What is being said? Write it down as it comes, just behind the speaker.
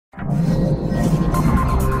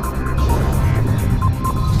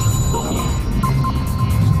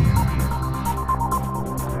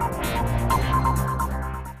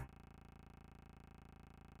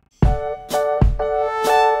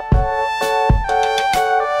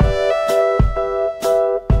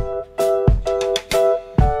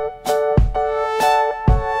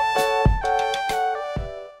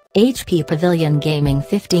HP Pavilion Gaming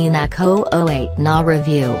 15-Ak008Na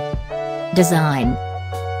review. Design.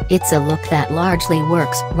 It's a look that largely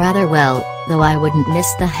works rather well, though I wouldn't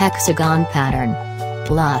miss the hexagon pattern.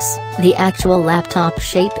 Plus, the actual laptop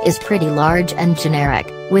shape is pretty large and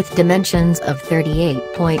generic, with dimensions of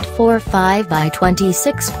 38.45 by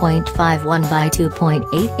 26.51 by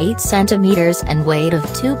 2.88 centimeters and weight of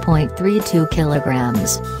 2.32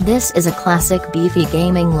 kilograms. This is a classic beefy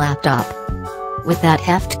gaming laptop. With that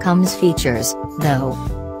heft comes features, though.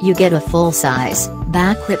 You get a full-size,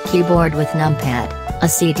 backlit keyboard with numpad, a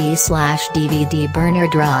CD/DVD burner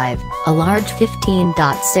drive, a large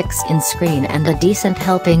 15.6-inch screen and a decent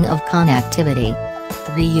helping of connectivity.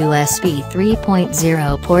 3 USB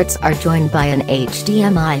 3.0 ports are joined by an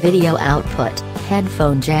HDMI video output,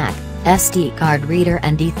 headphone jack, SD card reader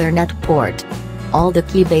and Ethernet port. All the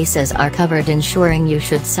key bases are covered, ensuring you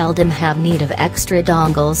should seldom have need of extra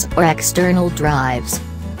dongles or external drives.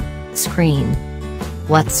 Screen.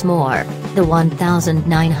 What's more, the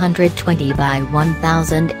 1920 by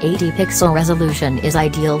 1080 pixel resolution is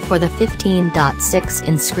ideal for the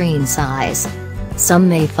 15.6-inch screen size. Some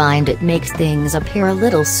may find it makes things appear a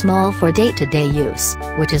little small for day-to-day use,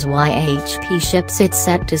 which is why HP ships it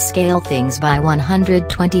set to scale things by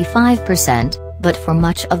 125%, but for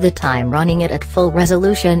much of the time running it at full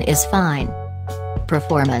resolution is fine.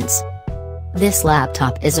 Performance. This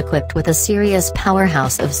laptop is equipped with a serious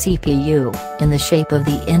powerhouse of CPU, in the shape of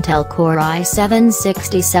the Intel Core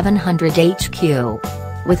i7-6700HQ.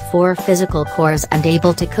 With 4 physical cores and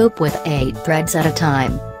able to cope with 8 threads at a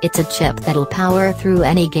time, it's a chip that'll power through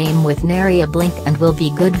any game with nary a blink and will be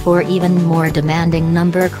good for even more demanding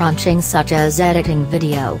number crunching such as editing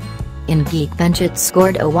video. In Geekbench it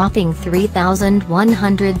scored a whopping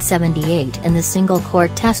 3,178 in the single-core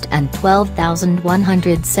test and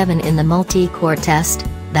 12,107 in the multi-core test.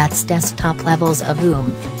 That's desktop levels of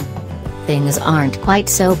oomph. Things aren't quite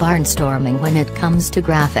so barnstorming when it comes to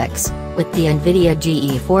graphics, with the NVIDIA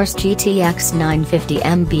GeForce GTX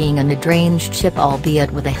 950M being a mid-range chip, albeit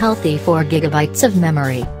with a healthy 4 GB of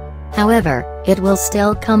memory. However, it will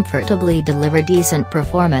still comfortably deliver decent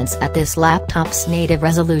performance at this laptop's native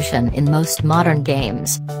resolution in most modern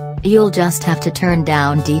games. You'll just have to turn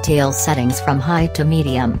down detail settings from high to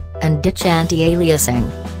medium, and ditch anti-aliasing.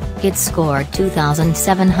 It scored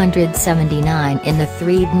 2,779 in the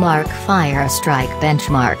 3D Fire Strike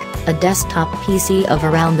benchmark. A desktop PC of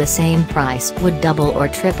around the same price would double or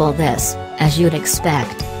triple this, as you'd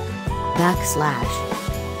expect. /